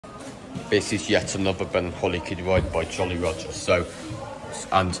this is yet another Ben Holly Kiddie ride by Jolly Roger. So,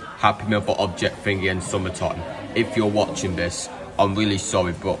 and Happy Meal for Object Thingy and Summertime. If you're watching this, I'm really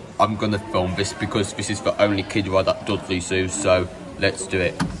sorry, but I'm gonna film this because this is the only kiddie ride at Dudley Zoo, so let's do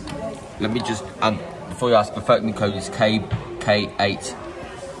it. Let me just, before you ask, the phone code is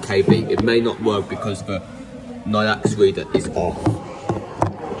KK8KB. It may not work because the NIAX reader is off.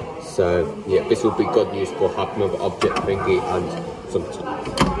 So, yeah, this will be good news for Happy Meal for Object Thingy and Summertime.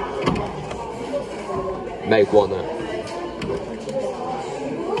 May wanna.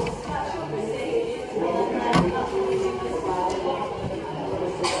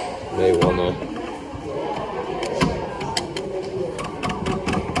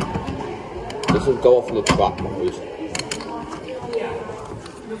 This will go off on the track mode.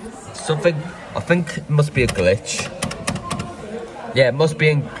 Something, I think it must be a glitch. Yeah, it must be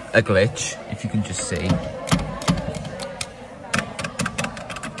a glitch, if you can just see.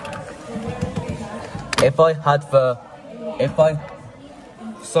 If I had for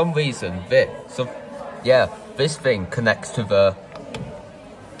some reason, this thing connects to the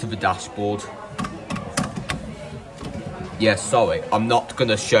dashboard. Yeah, sorry, I'm not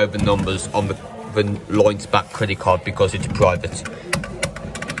gonna show the numbers on the Lloyd's back credit card because it's private.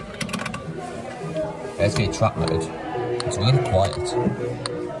 There's the track mode. It's really quiet.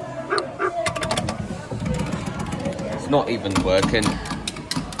 It's not even working.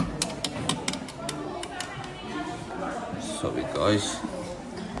 Sorry guys.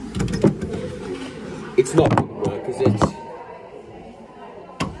 It's not gonna work, is it?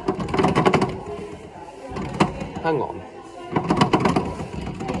 Hang on.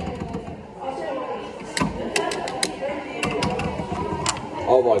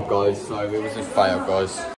 Alright guys, so it was a fail guys.